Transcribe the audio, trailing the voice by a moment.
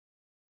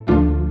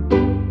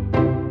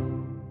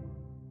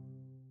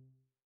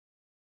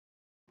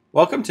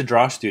Welcome to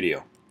Drawsh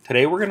Studio.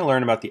 Today we're going to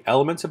learn about the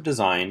elements of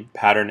design,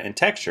 pattern, and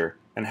texture,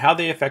 and how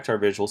they affect our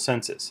visual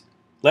senses.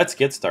 Let's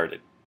get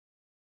started.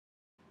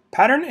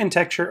 Pattern and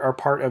texture are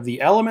part of the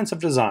elements of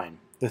design,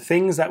 the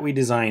things that we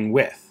design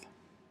with.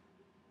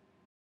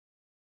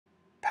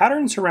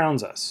 Pattern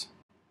surrounds us.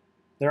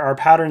 There are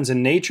patterns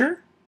in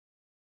nature,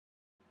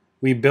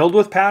 we build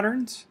with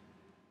patterns,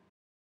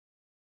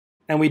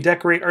 and we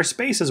decorate our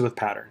spaces with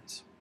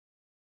patterns.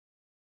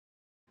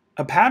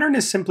 A pattern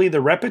is simply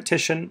the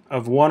repetition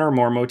of one or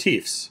more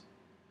motifs.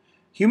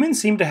 Humans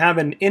seem to have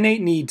an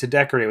innate need to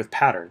decorate with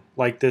pattern,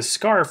 like this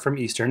scarf from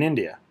Eastern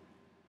India.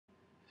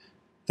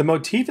 The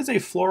motif is a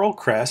floral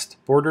crest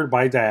bordered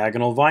by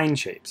diagonal vine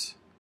shapes.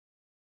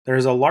 There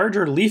is a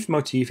larger leaf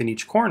motif in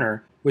each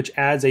corner, which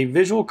adds a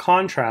visual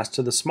contrast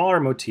to the smaller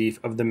motif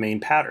of the main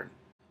pattern.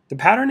 The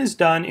pattern is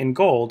done in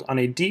gold on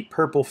a deep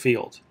purple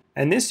field,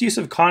 and this use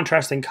of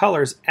contrasting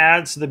colors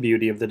adds to the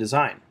beauty of the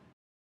design.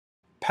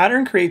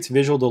 Pattern creates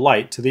visual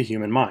delight to the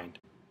human mind,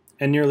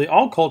 and nearly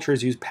all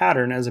cultures use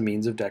pattern as a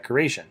means of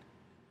decoration.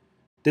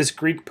 This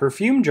Greek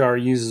perfume jar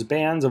uses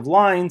bands of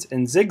lines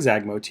and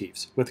zigzag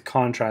motifs with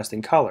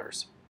contrasting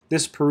colors.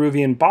 This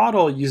Peruvian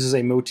bottle uses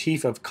a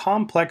motif of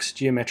complex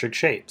geometric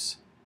shapes.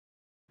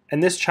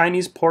 And this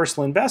Chinese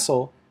porcelain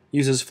vessel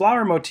uses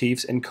flower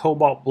motifs in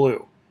cobalt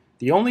blue,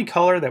 the only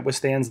color that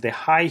withstands the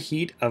high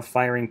heat of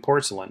firing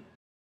porcelain.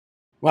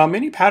 While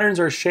many patterns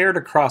are shared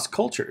across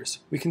cultures,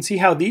 we can see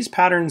how these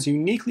patterns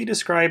uniquely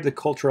describe the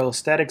cultural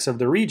aesthetics of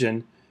the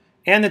region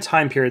and the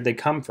time period they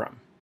come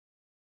from.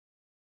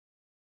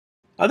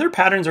 Other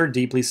patterns are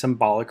deeply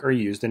symbolic or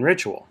used in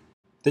ritual.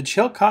 The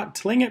Chilkat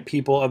Tlingit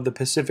people of the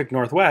Pacific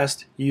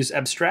Northwest use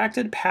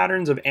abstracted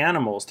patterns of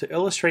animals to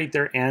illustrate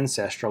their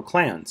ancestral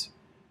clans.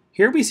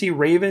 Here we see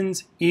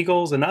ravens,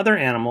 eagles, and other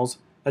animals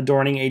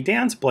adorning a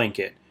dance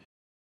blanket.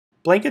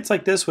 Blankets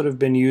like this would have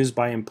been used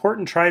by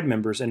important tribe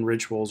members in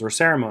rituals or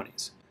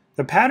ceremonies.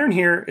 The pattern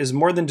here is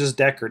more than just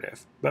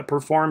decorative, but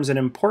performs an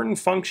important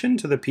function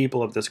to the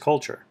people of this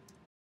culture.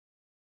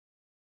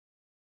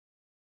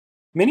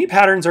 Many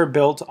patterns are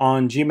built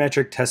on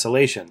geometric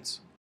tessellations.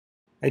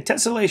 A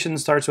tessellation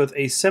starts with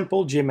a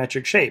simple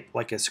geometric shape,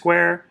 like a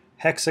square,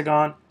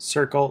 hexagon,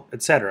 circle,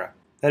 etc.,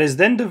 that is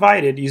then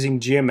divided using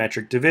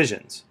geometric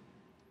divisions.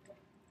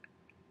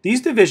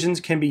 These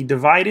divisions can be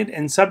divided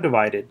and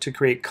subdivided to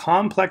create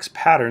complex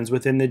patterns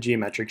within the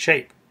geometric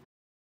shape.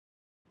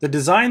 The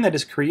design that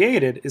is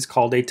created is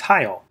called a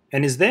tile,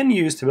 and is then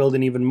used to build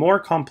an even more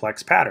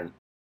complex pattern.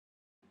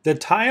 The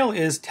tile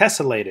is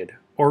tessellated,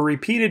 or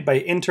repeated by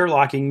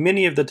interlocking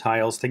many of the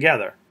tiles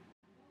together.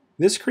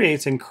 This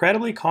creates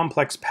incredibly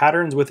complex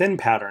patterns within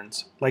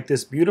patterns, like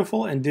this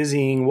beautiful and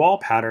dizzying wall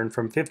pattern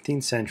from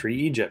 15th century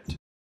Egypt.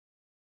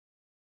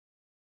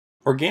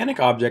 Organic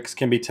objects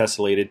can be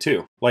tessellated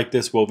too, like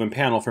this woven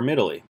panel from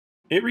Italy.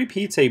 It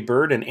repeats a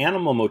bird and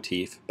animal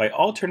motif by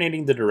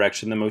alternating the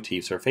direction the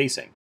motifs are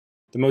facing.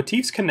 The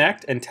motifs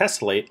connect and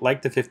tessellate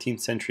like the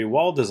 15th century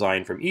wall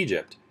design from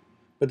Egypt,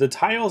 but the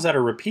tiles that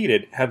are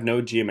repeated have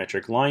no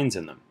geometric lines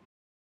in them.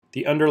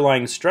 The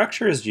underlying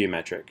structure is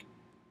geometric,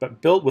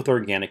 but built with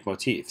organic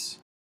motifs.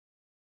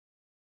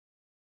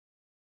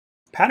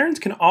 Patterns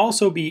can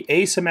also be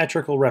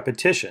asymmetrical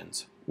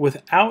repetitions,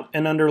 without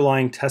an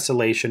underlying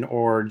tessellation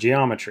or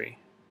geometry.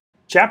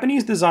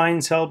 Japanese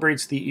design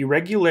celebrates the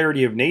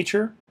irregularity of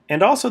nature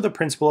and also the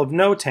principle of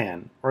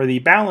no-tan, or the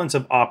balance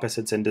of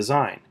opposites in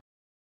design.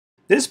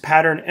 This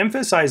pattern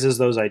emphasizes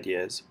those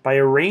ideas by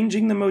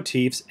arranging the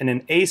motifs in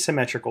an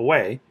asymmetrical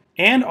way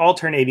and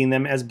alternating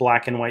them as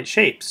black and white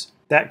shapes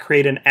that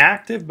create an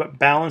active but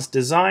balanced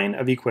design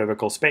of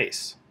equivocal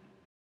space.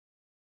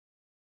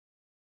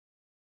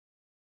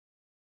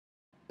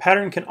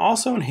 Pattern can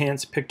also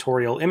enhance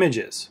pictorial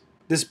images.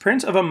 This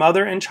print of a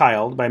mother and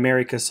child by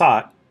Mary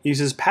Cassatt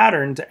uses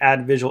pattern to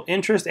add visual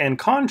interest and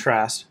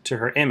contrast to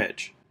her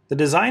image. The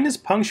design is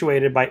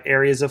punctuated by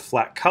areas of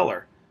flat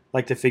color,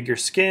 like the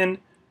figure's skin,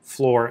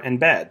 floor,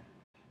 and bed.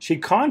 She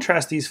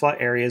contrasts these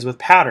flat areas with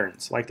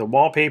patterns, like the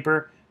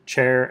wallpaper,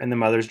 chair, and the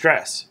mother's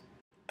dress.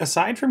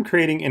 Aside from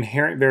creating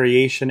inherent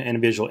variation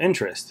and visual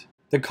interest,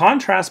 the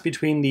contrast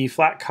between the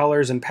flat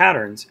colors and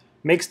patterns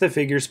makes the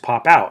figures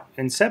pop out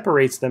and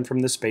separates them from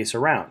the space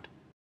around.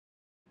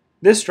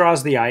 This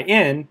draws the eye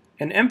in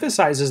and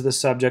emphasizes the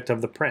subject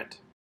of the print.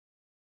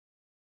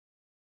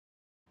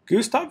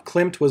 Gustav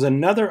Klimt was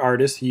another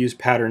artist who used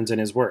patterns in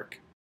his work.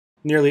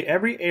 Nearly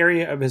every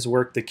area of his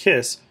work, The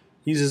Kiss,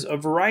 uses a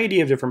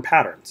variety of different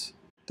patterns.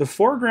 The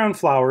foreground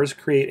flowers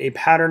create a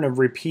pattern of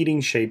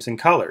repeating shapes and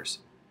colors.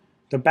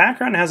 The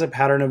background has a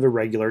pattern of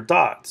irregular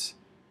dots,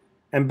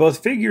 and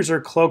both figures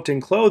are cloaked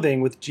in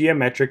clothing with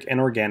geometric and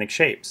organic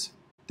shapes.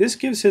 This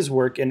gives his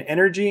work an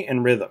energy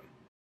and rhythm.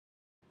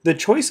 The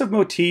choice of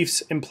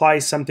motifs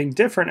implies something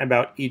different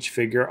about each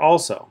figure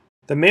also.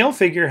 The male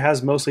figure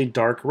has mostly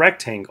dark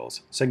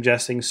rectangles,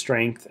 suggesting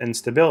strength and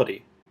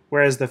stability,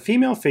 whereas the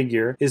female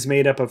figure is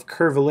made up of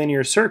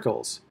curvilinear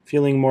circles,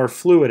 feeling more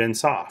fluid and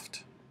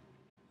soft.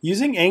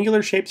 Using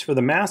angular shapes for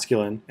the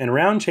masculine and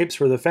round shapes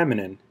for the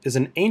feminine is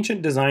an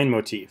ancient design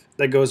motif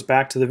that goes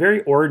back to the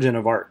very origin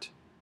of art.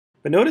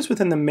 But notice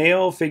within the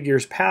male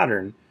figure's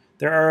pattern,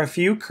 there are a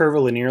few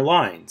curvilinear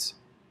lines.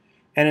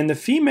 And in the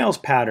female's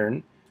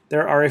pattern,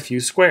 there are a few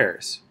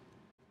squares.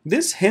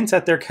 This hints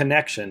at their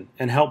connection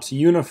and helps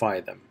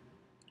unify them.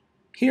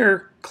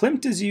 Here,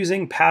 Klimt is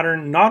using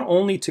pattern not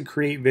only to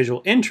create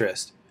visual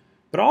interest,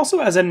 but also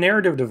as a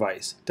narrative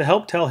device to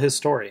help tell his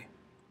story.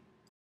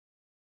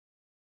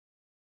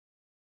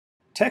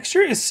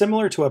 Texture is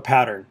similar to a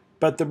pattern,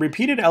 but the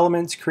repeated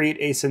elements create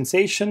a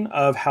sensation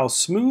of how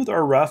smooth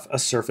or rough a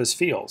surface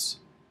feels.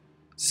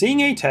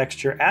 Seeing a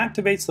texture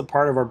activates the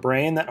part of our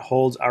brain that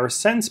holds our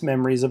sense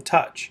memories of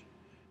touch,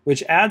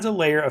 which adds a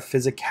layer of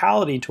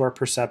physicality to our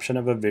perception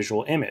of a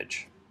visual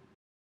image.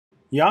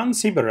 Jan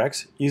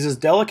Sieberex uses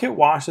delicate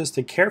washes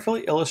to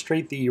carefully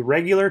illustrate the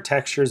irregular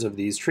textures of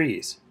these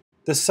trees.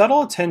 The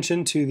subtle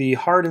attention to the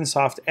hard and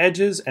soft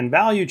edges and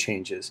value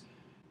changes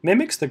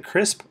mimics the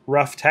crisp,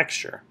 rough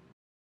texture.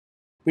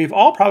 We've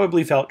all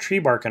probably felt tree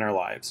bark in our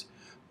lives,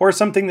 or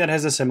something that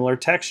has a similar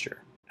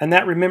texture, and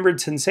that remembered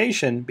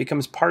sensation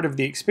becomes part of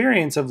the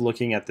experience of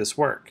looking at this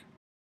work.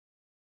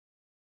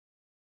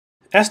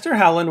 Esther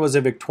Howland was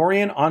a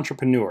Victorian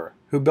entrepreneur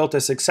who built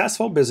a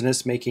successful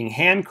business making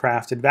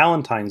handcrafted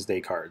Valentine's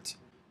Day cards.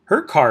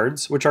 Her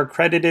cards, which are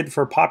credited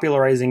for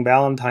popularizing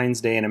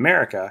Valentine's Day in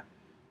America,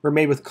 were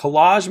made with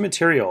collage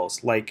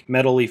materials like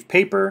metal leaf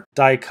paper,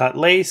 die-cut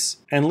lace,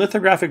 and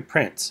lithographic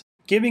prints,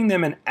 giving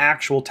them an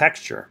actual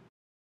texture.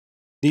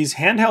 These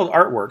handheld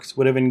artworks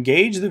would have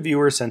engaged the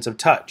viewer's sense of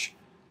touch,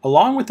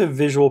 along with the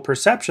visual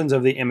perceptions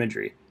of the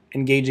imagery,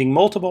 engaging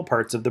multiple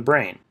parts of the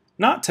brain.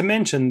 Not to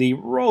mention the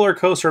roller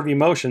coaster of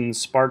emotions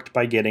sparked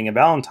by getting a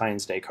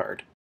Valentine's Day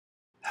card.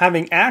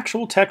 Having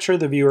actual texture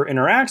the viewer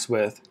interacts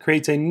with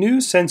creates a new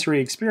sensory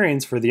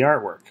experience for the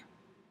artwork.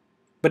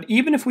 But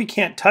even if we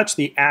can't touch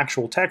the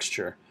actual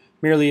texture,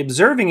 merely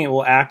observing it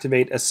will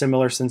activate a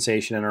similar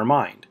sensation in our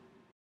mind.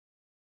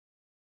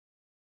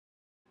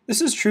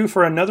 This is true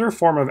for another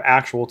form of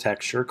actual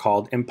texture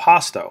called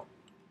impasto.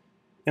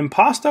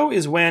 Impasto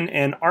is when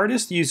an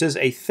artist uses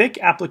a thick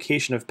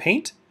application of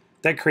paint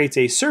that creates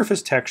a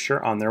surface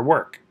texture on their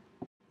work.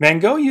 Van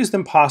Gogh used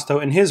impasto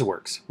in his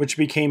works, which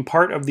became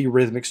part of the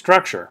rhythmic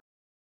structure.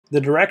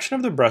 The direction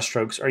of the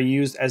brushstrokes are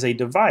used as a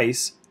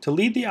device to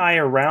lead the eye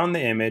around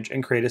the image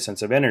and create a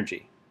sense of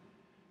energy.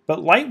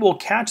 But light will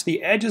catch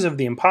the edges of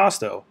the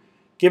impasto,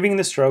 giving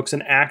the strokes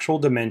an actual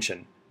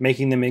dimension,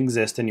 making them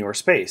exist in your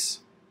space.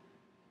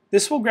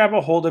 This will grab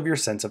a hold of your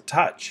sense of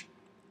touch.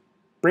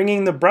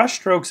 Bringing the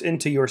brushstrokes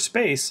into your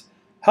space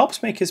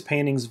helps make his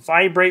paintings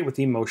vibrate with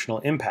emotional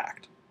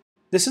impact.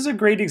 This is a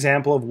great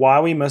example of why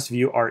we must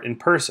view art in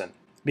person,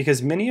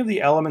 because many of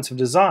the elements of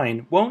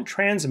design won't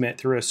transmit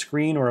through a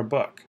screen or a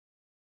book.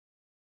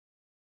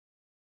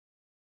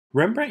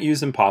 Rembrandt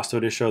used impasto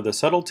to show the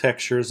subtle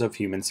textures of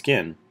human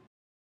skin.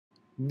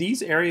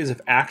 These areas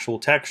of actual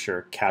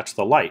texture catch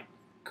the light,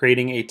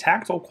 creating a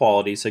tactile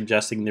quality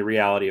suggesting the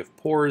reality of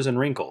pores and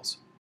wrinkles.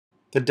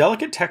 The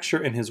delicate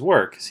texture in his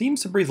work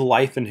seems to breathe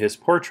life into his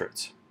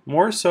portraits,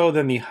 more so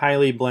than the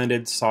highly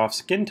blended soft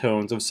skin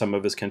tones of some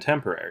of his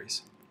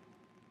contemporaries.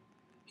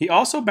 He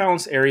also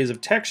balanced areas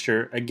of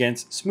texture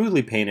against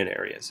smoothly painted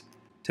areas,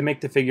 to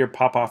make the figure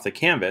pop off the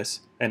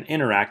canvas and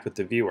interact with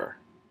the viewer.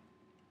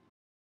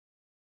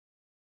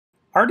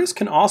 Artists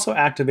can also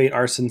activate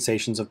our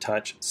sensations of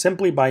touch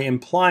simply by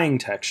implying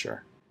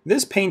texture.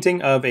 This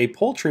painting of A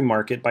Poultry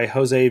Market by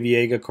Jose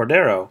Villegas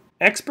Cordero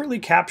expertly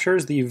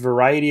captures the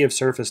variety of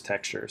surface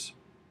textures.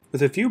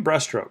 With a few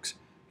brushstrokes,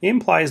 he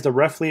implies the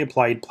roughly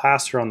applied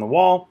plaster on the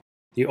wall,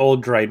 the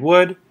old dried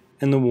wood,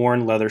 and the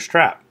worn leather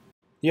strap.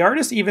 The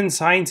artist even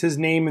signs his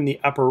name in the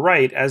upper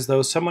right as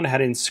though someone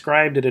had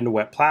inscribed it into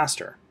wet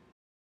plaster.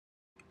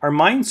 Our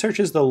mind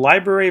searches the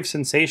library of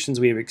sensations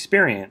we have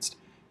experienced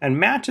and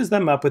matches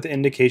them up with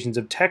indications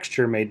of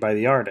texture made by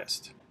the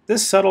artist.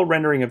 This subtle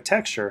rendering of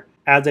texture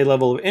adds a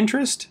level of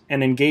interest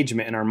and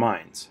engagement in our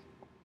minds.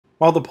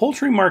 While the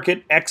poultry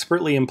market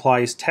expertly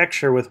implies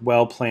texture with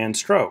well-planned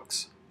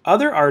strokes,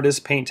 other artists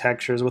paint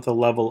textures with a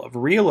level of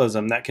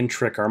realism that can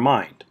trick our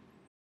mind.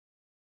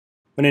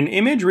 When an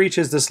image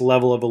reaches this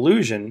level of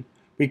illusion,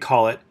 we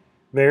call it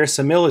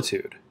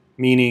verisimilitude,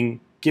 meaning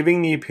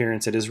giving the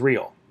appearance it is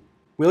real.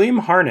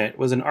 William Harnett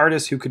was an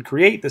artist who could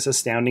create this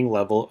astounding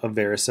level of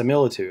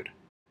verisimilitude.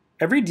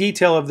 Every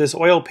detail of this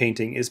oil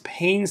painting is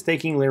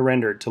painstakingly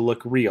rendered to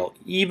look real,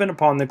 even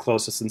upon the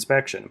closest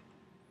inspection.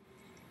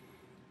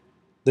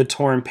 The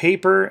torn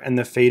paper and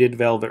the faded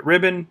velvet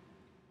ribbon,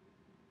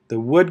 the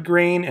wood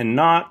grain and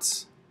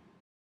knots,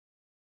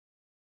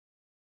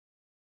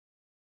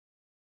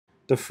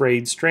 the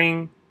frayed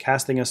string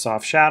casting a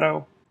soft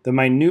shadow, the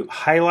minute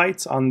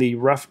highlights on the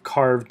rough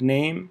carved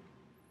name,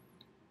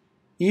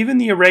 even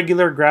the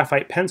irregular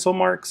graphite pencil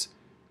marks,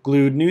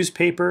 glued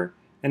newspaper,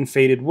 and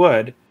faded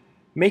wood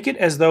make it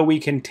as though we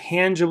can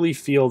tangibly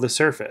feel the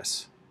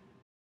surface.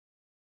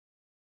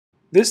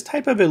 This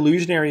type of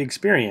illusionary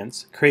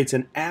experience creates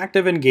an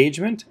active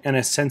engagement and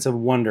a sense of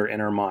wonder in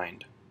our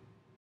mind.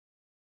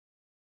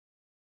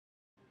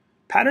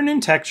 Pattern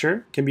and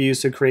texture can be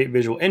used to create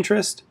visual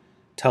interest,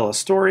 tell a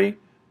story,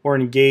 or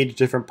engage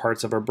different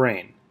parts of our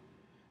brain.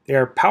 They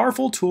are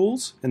powerful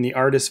tools in the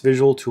artist's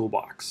visual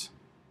toolbox.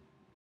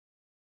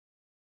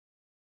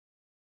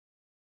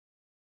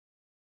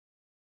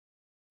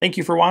 Thank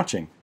you for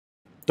watching.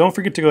 Don't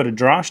forget to go to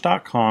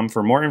Drawsh.com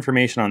for more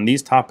information on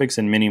these topics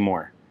and many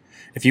more.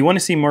 If you want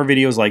to see more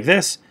videos like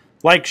this,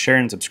 like, share,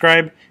 and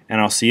subscribe,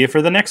 and I'll see you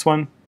for the next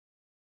one.